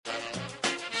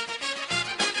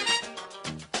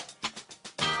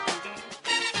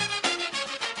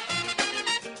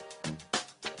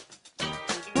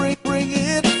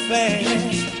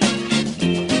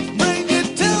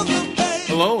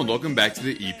welcome back to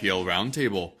the EPL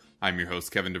Roundtable. I'm your host,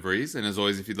 Kevin DeVries, and as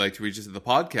always, if you'd like to reach us at the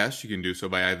podcast, you can do so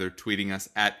by either tweeting us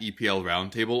at EPL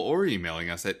Roundtable or emailing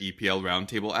us at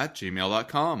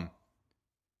eplroundtable@gmail.com.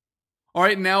 All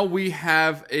right, now we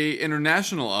have a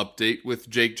international update with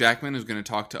Jake Jackman, who's going to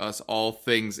talk to us all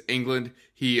things England.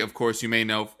 He, of course, you may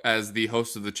know as the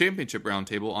host of the Championship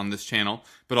Roundtable on this channel,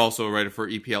 but also a writer for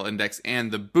EPL Index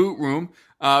and The Boot Room.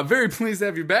 Very pleased to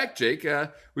have you back, Jake.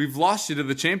 We've lost you to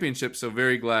the Championship, so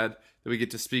very glad that we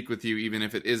get to speak with you, even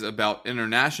if it is about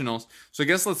internationals. So I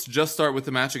guess let's just start with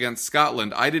the match against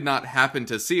Scotland. I did not happen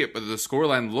to see it, but the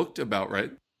scoreline looked about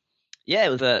right. Yeah,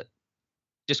 it was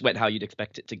just went how you'd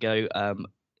expect it to go.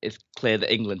 It's clear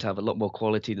that England have a lot more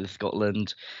quality than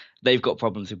Scotland. They've got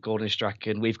problems with Gordon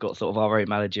Strachan. We've got sort of our own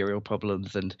managerial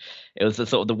problems, and it was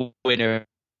the winner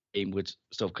team would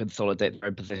sort of consolidate their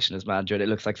own position as manager, and it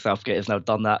looks like Southgate has now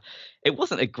done that. It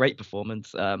wasn't a great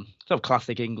performance, sort of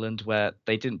classic England, where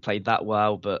they didn't play that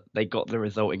well, but they got the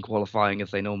result in qualifying as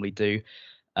they normally do.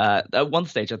 At one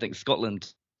stage, I think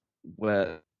Scotland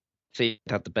were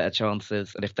had the better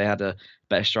chances, and if they had a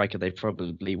better striker, they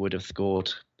probably would have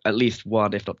scored at least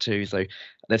one, if not two. So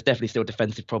there's definitely still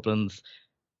defensive problems.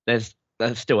 There's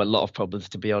still a lot of problems,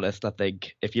 to be honest. I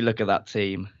think if you look at that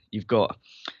team, you've got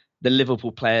the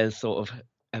Liverpool players sort of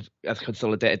have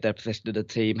consolidated their position in the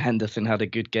team. Henderson had a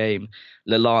good game.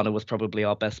 Lallana was probably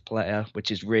our best player,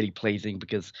 which is really pleasing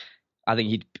because I think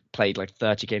he'd played like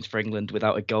 30 games for England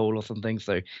without a goal or something.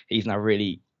 So he's now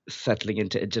really settling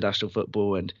into international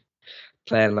football and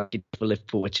playing like for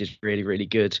Liverpool, which is really, really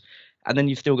good. And then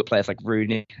you've still got players like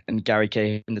Rooney and Gary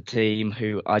Cahill in the team,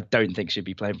 who I don't think should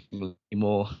be playing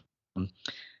anymore.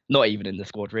 Not even in the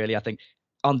squad, really. I think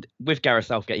with Gareth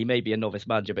Southgate, he may be a novice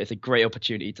manager, but it's a great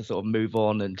opportunity to sort of move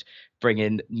on and bring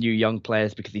in new young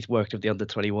players because he's worked with the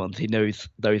under-21s. He knows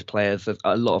those players. There's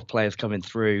a lot of players coming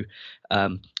through,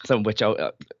 some of which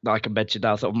I can mention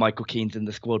now. Sort of Michael Keane's in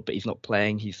the squad, but he's not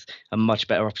playing. He's a much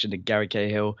better option than Gary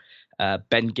Cahill.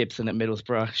 Ben Gibson at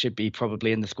Middlesbrough should be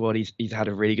probably in the squad. He's had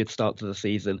a really good start to the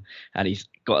season, and he's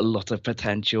got a lot of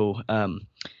potential.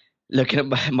 Looking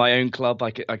at my own club, I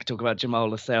could talk about Jamal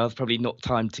Lascelles. Probably not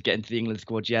time to get into the England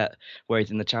squad yet, where he's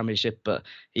in the Championship, but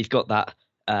he's got that.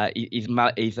 He's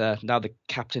now the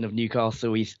captain of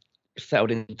Newcastle. He's settled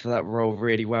into that role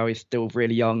really well. He's still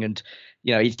really young, and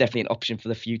he's definitely an option for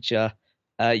the future.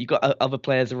 You've got other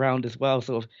players around as well,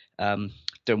 sort of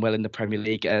doing well in the Premier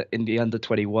League. In the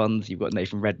under-21s, you've got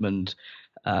Nathan Redmond,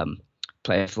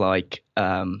 players like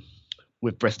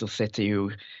with Bristol City,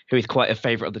 who is quite a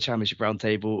favourite of the Championship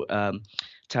Roundtable.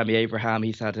 Tammy Abraham,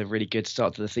 he's had a really good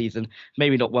start to the season.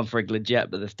 Maybe not one for England yet,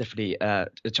 but there's definitely a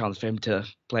chance for him to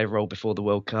play a role before the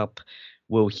World Cup.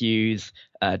 Will Hughes,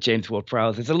 James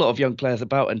Ward-Prowse. There's a lot of young players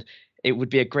about, and it would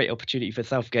be a great opportunity for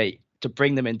Southgate to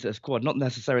bring them into the squad, not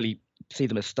necessarily see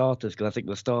them as starters, because I think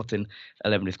the starting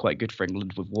 11 is quite good for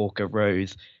England with Walker,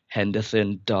 Rose,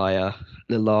 Henderson, Dyer,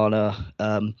 Lallana,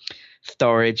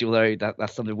 Sturridge, although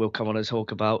that's something we'll come on and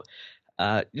talk about.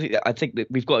 I think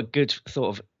that we've got a good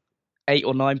sort of 8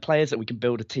 or 9 players that we can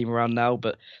build a team around now,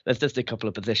 but there's just a couple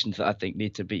of positions that I think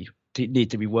need to be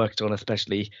worked on,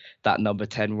 especially that number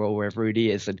 10 role where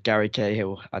Rooney is, and Gary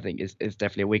Cahill I think is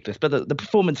definitely a weakness. But the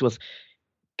performance was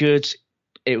good.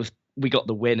 We got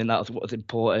the win, and that was what was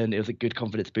important. It was a good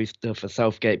confidence booster for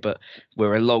Southgate, but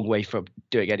we're a long way from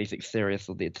doing anything serious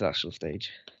on the international stage.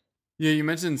 Yeah, you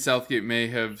mentioned Southgate may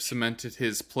have cemented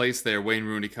his place there, Wayne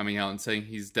Rooney coming out and saying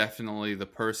he's definitely the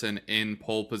person in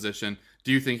pole position.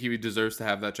 Do you think he deserves to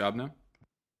have that job now?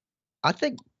 I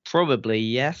think probably,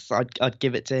 yes. I'd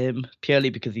give it to him purely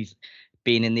because he's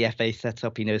been in the FA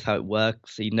setup. He knows how it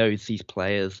works. He knows these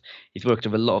players. He's worked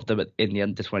with a lot of them in the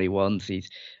under-21s. He's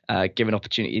given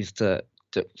opportunities to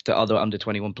other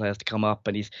under-21 players to come up,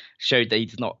 and he's showed that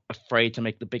he's not afraid to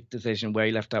make the big decision where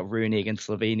he left out Rooney against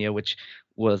Slovenia, which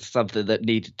was something that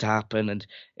needed to happen, and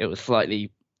it was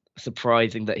slightly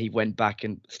surprising that he went back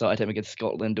and started him against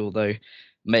Scotland, although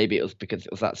maybe it was because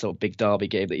it was that sort of big derby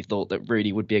game that he thought that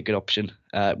Rooney would be a good option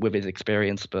with his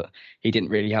experience, but he didn't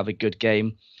really have a good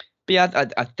game. But yeah,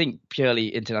 I think purely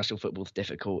international football is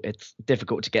difficult. It's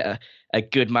difficult to get a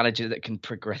good manager that can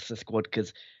progress the squad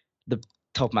because the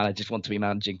top managers want to be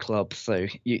managing clubs, so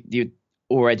you're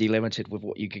already limited with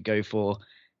what you could go for.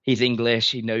 He's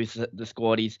English, he knows the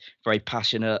squad, he's very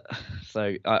passionate,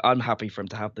 so I'm happy for him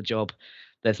to have the job.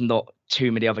 There's not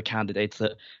too many other candidates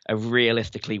that are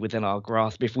realistically within our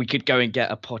grasp. If we could go and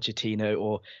get a Pochettino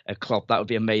or a Klopp, that would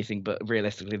be amazing, but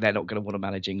realistically, they're not going to want to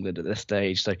manage England at this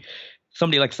stage. So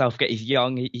somebody like Southgate, he's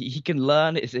young, he can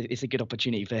learn. It's a good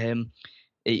opportunity for him.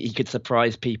 He could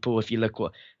surprise people. If you look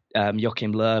what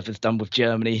Joachim Löw has done with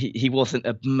Germany. He wasn't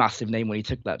a massive name when he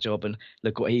took that job, and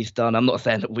look what he's done. I'm not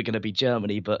saying that we're going to be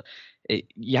Germany, but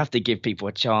you have to give people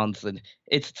a chance, and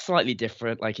it's slightly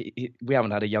different. Like we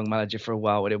haven't had a young manager for a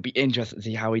while, and it'll be interesting to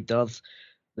see how he does.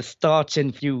 The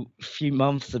starting few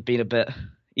months have been a bit.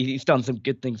 He's done some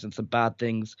good things and some bad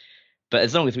things, but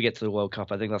as long as we get to the World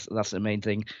Cup, I think that's the main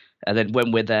thing. And then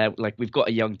when we're there, like we've got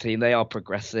a young team, they are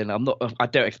progressing. I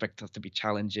don't expect us to be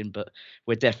challenging, but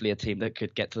we're definitely a team that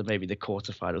could get to maybe the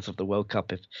quarterfinals of the World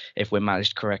Cup if we're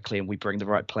managed correctly and we bring the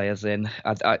right players in.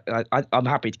 I'm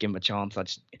happy to give them a chance. I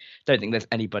just don't think there's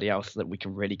anybody else that we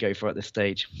can really go for at this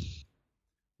stage.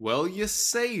 Well, you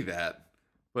say that,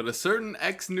 but a certain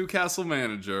ex-Newcastle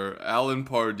manager, Alan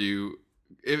Pardew,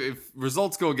 if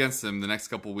results go against him the next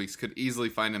couple of weeks, could easily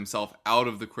find himself out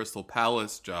of the Crystal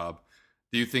Palace job.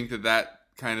 Do you think that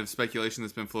kind of speculation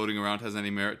that's been floating around has any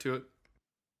merit to it?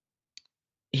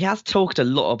 He has talked a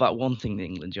lot about wanting the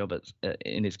England job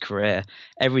in his career.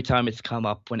 Every time it's come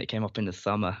up, when it came up in the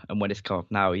summer, and when it's come up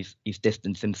now, he's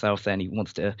distanced himself, saying he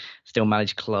wants to still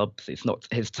manage clubs. It's not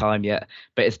his time yet,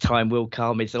 but his time will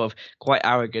come. He's sort of quite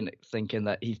arrogant, thinking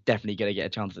that he's definitely going to get a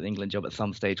chance at the England job at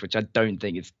some stage, which I don't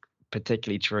think is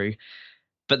particularly true.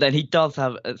 But then he does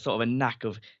have a sort of a knack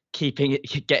of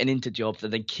getting into jobs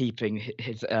and then keeping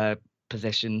his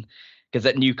position. Because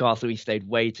at Newcastle he stayed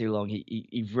way too long.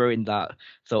 He ruined that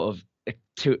sort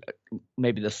of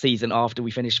maybe the season after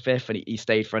we finished fifth, and he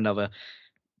stayed for another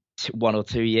 1 or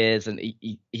 2 years, and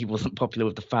he wasn't popular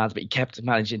with the fans, but he kept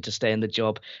managing to stay in the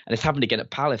job. And it's happened again at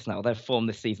Palace now. Their form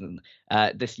this season,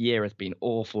 this year has been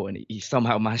awful, and he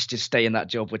somehow managed to stay in that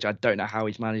job, which I don't know how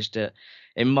he's managed it.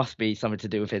 It must be something to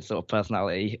do with his sort of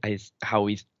personality, how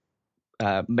he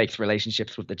makes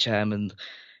relationships with the chairman.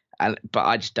 But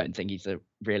I just don't think he's a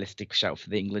realistic shout for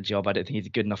the England job. I don't think he's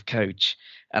a good enough coach,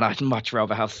 and I'd much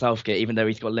rather have Southgate, even though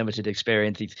he's got limited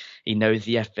experience. He knows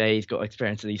the FA, he's got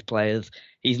experience of these players.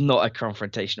 He's not a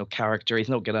confrontational character. He's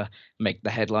not gonna make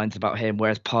the headlines about him,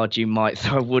 whereas Pardew might.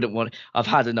 So I wouldn't want. I've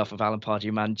had enough of Alan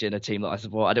Pardew managing a team that I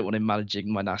support. I don't want him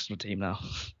managing my national team now.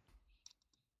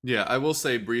 Yeah, I will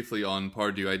say briefly on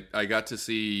Pardew, I got to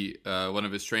see one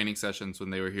of his training sessions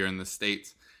when they were here in the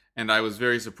States, and I was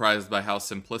very surprised by how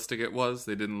simplistic it was.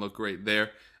 They didn't look great there.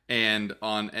 And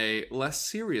on a less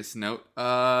serious note,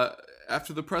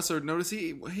 after the presser, notice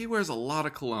he wears a lot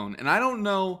of cologne. And I don't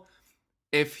know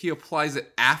if he applies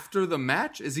it after the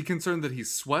match. Is he concerned that he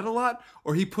sweat a lot?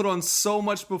 Or he put on so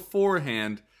much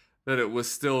beforehand that it was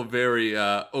still very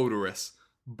odorous?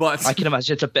 But I can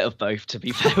imagine it's a bit of both, to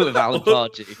be fair, with Alan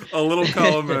Pardew. A little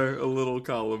column A, a little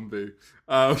column B.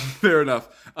 Fair enough.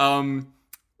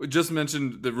 We just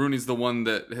mentioned that Rooney's the one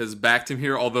that has backed him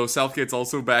here, although Southgate's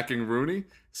also backing Rooney.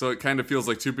 So it kind of feels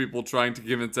like two people trying to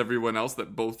convince everyone else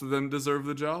that both of them deserve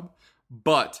the job.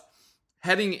 But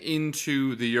heading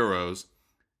into the Euros,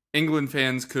 England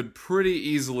fans could pretty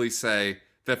easily say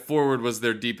that forward was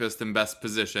their deepest and best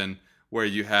position, where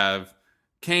you have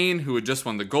Kane, who had just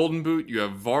won the Golden Boot. You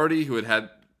have Vardy, who had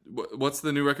what's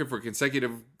the new record for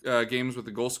consecutive games with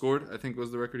the goal scored? I think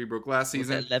was the record he broke last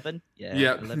season. Was it 11? Yeah.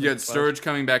 11, You had Sturridge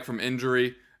coming back from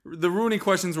injury. The Rooney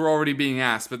questions were already being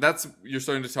asked, but you're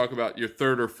starting to talk about your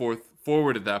third or fourth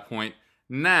forward at that point.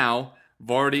 Now,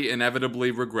 Vardy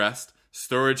inevitably regressed.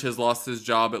 Sturridge has lost his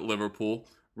job at Liverpool.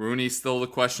 Rooney, still the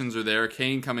questions are there.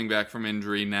 Kane coming back from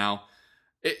injury now.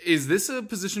 Is this a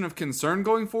position of concern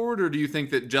going forward, or do you think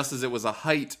that just as it was a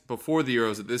height before the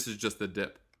Euros, that this is just a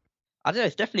dip? I don't know.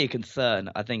 It's definitely a concern.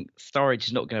 I think Sturridge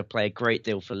is not going to play a great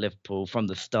deal for Liverpool from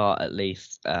the start, at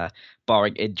least,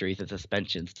 barring injuries and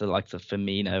suspensions to the likes of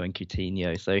Firmino and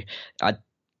Coutinho. So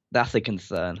that's a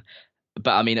concern.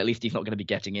 But I mean, at least he's not going to be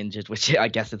getting injured, which I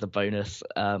guess is a bonus.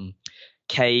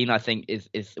 Kane, I think, is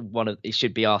one of. He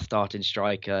should be our starting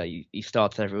striker. He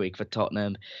starts every week for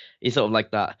Tottenham. He's sort of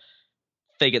like that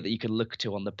figure that you can look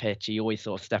to on the pitch. He always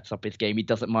sort of steps up his game. He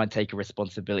doesn't mind taking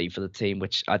responsibility for the team,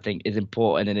 which I think is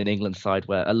important in an England side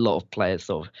where a lot of players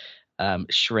sort of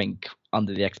shrink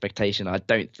under the expectation. I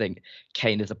don't think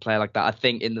Kane is a player like that. I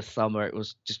think in the summer it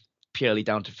was just purely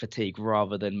down to fatigue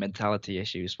rather than mentality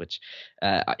issues, which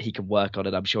he can work on,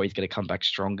 and I'm sure he's going to come back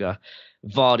stronger.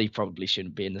 Vardy probably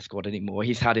shouldn't be in the squad anymore.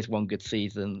 He's had his one good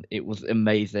season. It was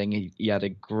amazing. He had a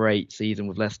great season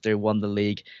with Leicester, won the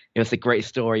league. It was a great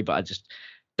story, but I just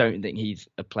don't think he's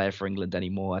a player for England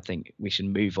anymore. I think we should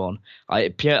move on.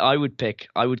 I would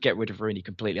get rid of Rooney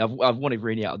completely. I've wanted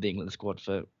Rooney out of the England squad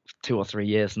for 2 or 3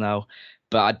 years now,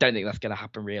 but I don't think that's going to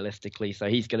happen realistically. So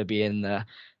he's going to be in there.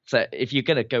 So if you're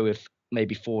going to go with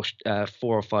maybe four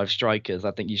or five strikers,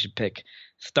 I think you should pick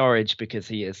Sturridge because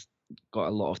he is got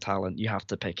a lot of talent. You have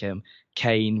to pick him.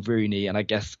 Kane, Rooney, and I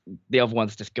guess the other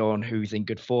ones just go on who's in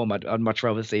good form. I'd much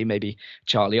rather see maybe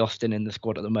Charlie Austin in the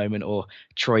squad at the moment, or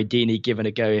Troy Deeney given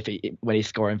a go when he's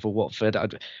scoring for Watford.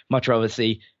 I'd much rather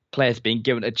see players being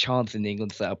given a chance in the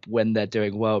England setup when they're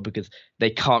doing well, because they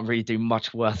can't really do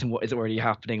much worse than what is already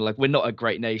happening. Like, we're not a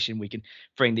great nation. We can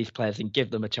bring these players and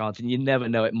give them a chance, and you never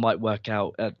know, it might work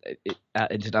out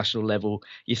at international level.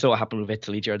 You saw what happened with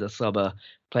Italy during the summer.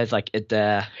 Players like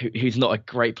Eder, who's not a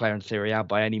great player in Serie A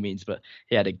by any means, but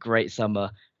he had a great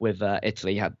summer with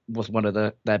Italy. Was one of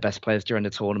their best players during the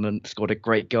tournament. Scored a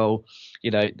great goal.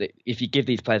 If you give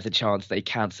these players a chance, they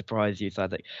can surprise you. So I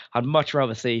think I'd much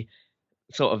rather see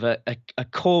sort of a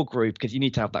core group, because you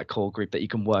need to have that core group that you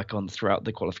can work on throughout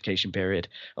the qualification period,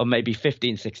 or maybe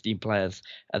 15, 16 players,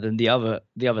 and then the other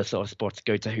sort of spots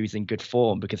go to who's in good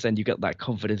form, because then you get that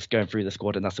confidence going through the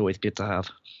squad, and that's always good to have.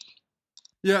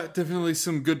 Yeah, definitely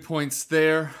some good points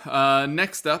there.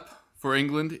 Next up for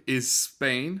England is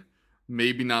Spain.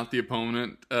 Maybe not the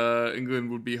opponent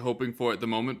England would be hoping for at the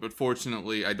moment, but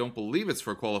fortunately I don't believe it's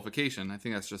for qualification. I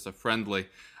think that's just a friendly.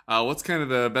 What's kind of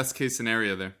the best case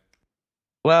scenario there?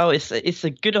 Well, it's a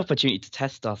good opportunity to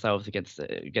test ourselves against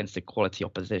a quality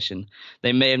opposition.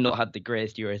 They may have not had the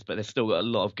greatest Euros, but they've still got a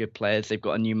lot of good players. They've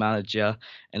got a new manager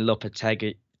in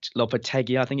Lopetegui,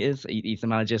 I think it is. He's the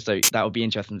manager, so that would be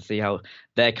interesting to see how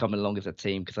they're coming along as a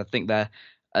team, because I think they're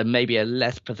maybe a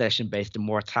less possession based and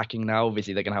more attacking now.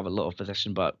 Obviously, they're going to have a lot of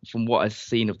possession, but from what I've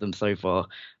seen of them so far,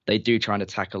 they do try and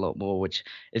attack a lot more, which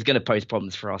is going to pose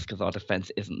problems for us because our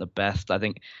defense isn't the best. I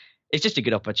think it's just a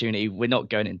good opportunity. We're not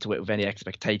going into it with any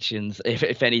expectations.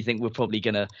 If anything, we're probably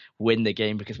going to win the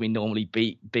game, because we normally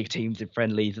beat big teams in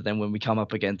friendlies, and then when we come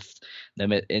up against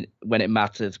them when it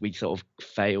matters, we sort of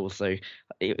fail. So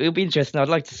it'll be interesting. I'd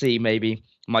like to see maybe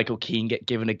Michael Keane get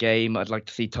given a game. I'd like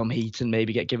to see Tom Heaton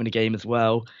maybe get given a game as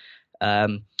well.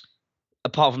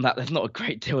 Apart from that, there's not a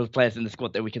great deal of players in the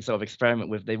squad that we can sort of experiment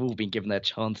with. They've all been given their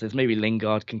chances. Maybe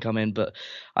Lingard can come in, but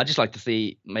I'd just like to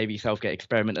see maybe Southgate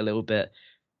experiment a little bit.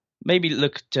 Maybe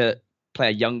look to play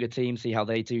a younger team, see how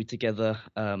they do together.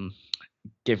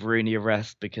 Give Rooney a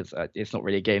rest, because it's not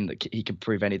really a game that he can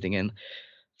prove anything in.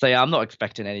 So yeah, I'm not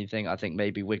expecting anything. I think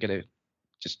maybe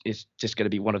it's just going to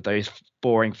be one of those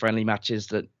boring friendly matches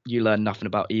that you learn nothing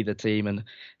about either team, and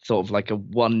sort of like a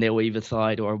 1-0 either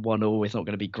side or a 1-1. It's not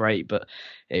going to be great, but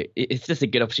it's just a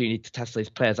good opportunity to test those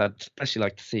players. I'd especially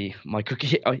like to see Michael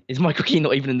Keane. Is Michael Keane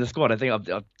not even in the squad? I think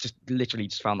I've just literally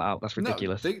just found that out. That's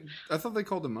ridiculous. No, I thought they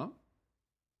called him up.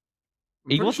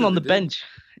 He wasn't on the bench.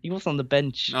 He was on the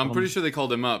bench. No, I'm pretty sure they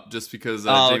called him up just because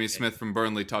Jamie Smith from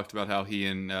Burnley talked about how he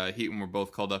and Heaton were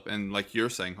both called up. And like you're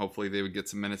saying, hopefully they would get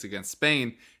some minutes against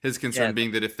Spain. His concern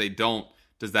being that if they don't,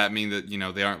 does that mean that,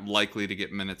 they aren't likely to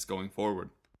get minutes going forward?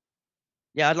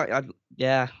 Yeah,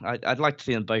 I'd like to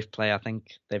see them both play. I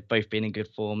think they've both been in good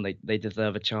form. They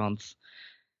deserve a chance.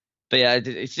 But yeah,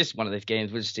 it's just one of those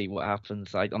games. We'll just see what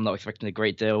happens. I'm not expecting a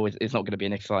great deal. It's not going to be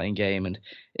an exciting game, and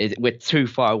we're too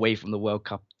far away from the World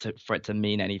Cup for it to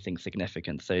mean anything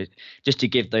significant. So just to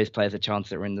give those players a chance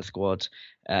that are in the squad,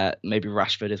 maybe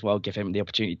Rashford as well, give him the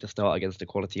opportunity to start against a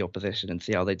quality opposition and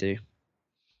see how they do.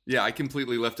 Yeah, I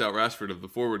completely left out Rashford of the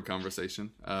forward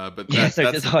conversation. But that's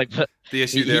the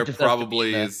issue there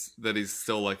probably is that he's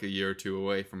still like a year or two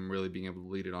away from really being able to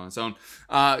lead it on his own.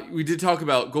 We did talk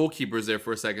about goalkeepers there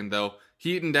for a second, though.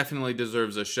 Heaton definitely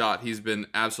deserves a shot. He's been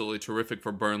absolutely terrific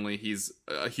for Burnley. He's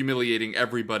humiliating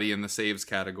everybody in the saves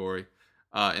category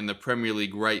in the Premier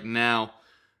League right now.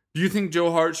 Do you think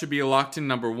Joe Hart should be locked in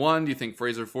number one? Do you think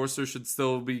Fraser Forster should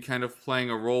still be kind of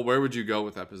playing a role? Where would you go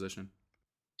with that position?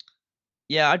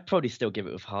 Yeah, I'd probably still give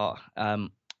it with Hart.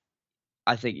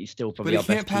 I think he's still probably. But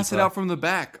he can't pass it out from the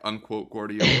back, unquote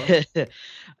Guardiola.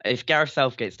 If Gareth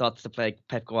Southgate starts to play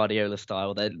Pep Guardiola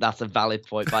style, then that's a valid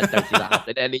point. But I don't see that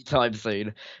happening anytime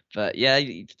soon. But yeah,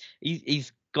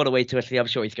 he's got away to Italy. I'm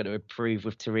sure he's going to improve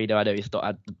with Torino. I know he's not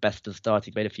had the best of start.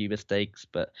 He made a few mistakes,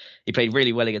 but he played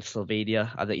really well against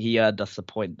Slovenia. I think he earned us a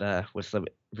point there with some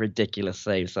ridiculous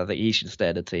saves. So I think he should stay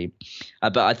in the team.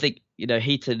 But I think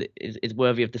Heaton is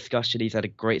worthy of discussion. He's had a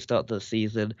great start to the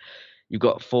season. You've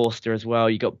got Forster as well.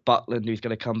 You've got Butland, who's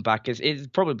going to come back. It's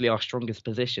probably our strongest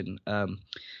position.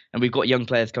 And we've got young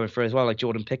players coming through as well, like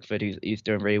Jordan Pickford, who's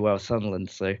doing really well at Sunderland.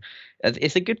 So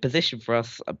it's a good position for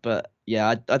us. But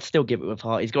yeah, I'd still give it with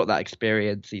Hart. He's got that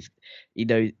experience. He's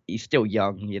still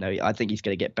young. I think he's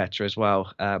going to get better as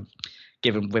well.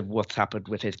 Given with what's happened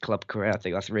with his club career, I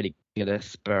think that's really going to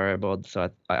spur him on. So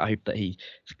I hope that he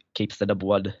keeps the number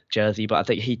one jersey. But I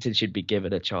think Heaton should be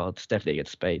given a chance, definitely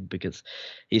against Spain, because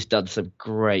he's had some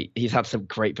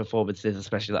great performances,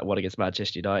 especially that one against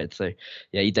Manchester United. So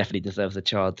yeah, he definitely deserves a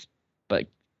chance. But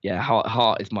yeah,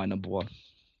 heart is my number one.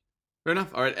 Fair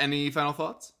enough. All right. Any final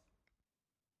thoughts?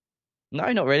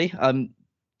 No, not really.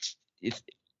 It's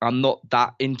I'm not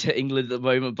that into England at the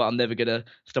moment, but I'm never gonna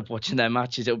stop watching their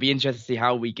matches. It'll be interesting to see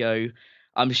how we go.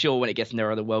 I'm sure when it gets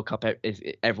nearer the World Cup,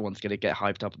 everyone's going to get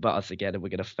hyped up about us again, and we're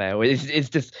going to fail.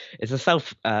 It's a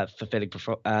self fulfilling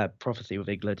prophecy with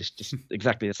England. It's just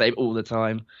exactly the same all the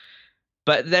time.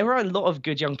 But there are a lot of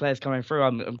good young players coming through.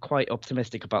 I'm quite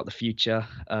optimistic about the future.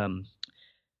 I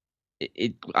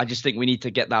just think we need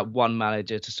to get that one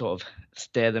manager to sort of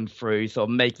steer them through, sort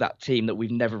of make that team that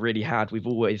we've never really had. We've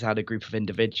always had a group of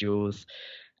individuals,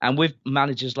 and with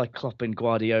managers like Klopp and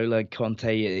Guardiola and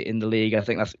Conte in the league, I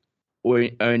think that's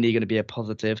only going to be a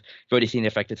positive. You've already seen the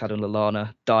effect it's had on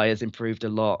Lallana. Dyer's improved a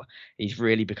lot. He's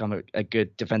really become a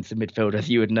good defensive midfielder, as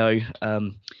you would know.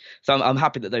 So I'm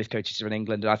happy that those coaches are in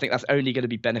England, and I think that's only going to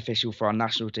be beneficial for our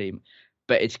national team.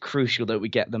 But it's crucial that we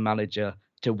get the manager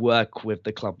to work with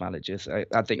the club managers.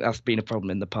 I think that's been a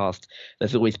problem in the past.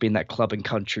 There's always been that club and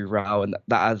country row, and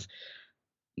that has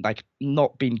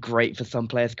not been great for some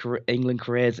players' England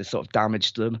careers. It's sort of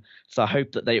damaged them. So I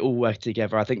hope that they all work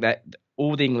together. I think that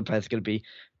all the England players are going to be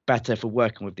better for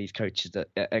working with these coaches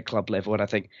at club level, and I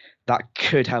think that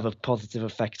could have a positive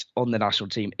effect on the national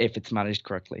team if it's managed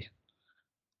correctly.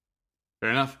 Fair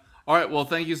enough. All right. Well,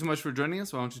 thank you so much for joining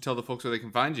us. Why don't you tell the folks where they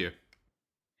can find you?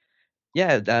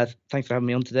 Yeah, thanks for having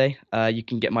me on today. You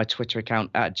can get my Twitter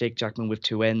account at Jake Jackman with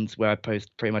 2 N's, where I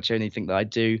post pretty much anything that I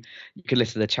do. You can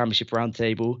listen to the Championship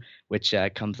Roundtable, which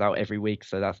comes out every week,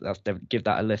 so that's give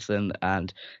that a listen,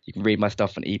 and you can read my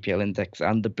stuff on EPL Index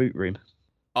and the Boot Room.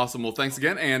 Awesome. Well, thanks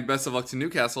again, and best of luck to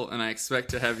Newcastle, and I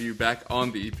expect to have you back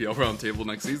on the EPL Roundtable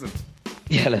next season.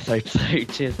 Yeah, let's hope so.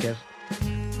 Cheers, Kev.